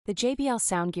The JBL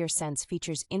SoundGear Sense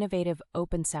features innovative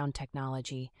OpenSound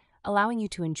Technology, allowing you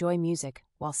to enjoy music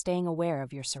while staying aware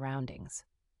of your surroundings.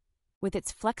 With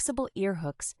its flexible ear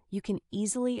hooks, you can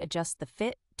easily adjust the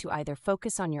fit to either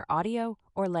focus on your audio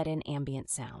or let in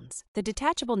ambient sounds. The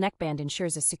detachable neckband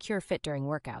ensures a secure fit during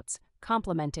workouts,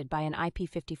 complemented by an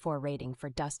IP54 rating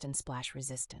for dust and splash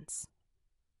resistance.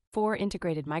 4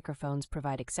 integrated microphones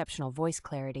provide exceptional voice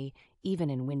clarity,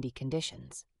 even in windy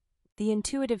conditions. The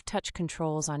intuitive touch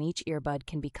controls on each earbud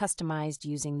can be customized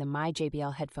using the My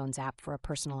JBL Headphones app for a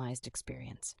personalized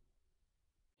experience.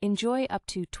 Enjoy up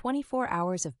to 24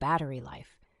 hours of battery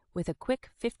life, with a quick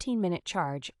 15-minute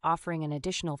charge offering an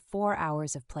additional 4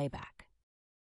 hours of playback.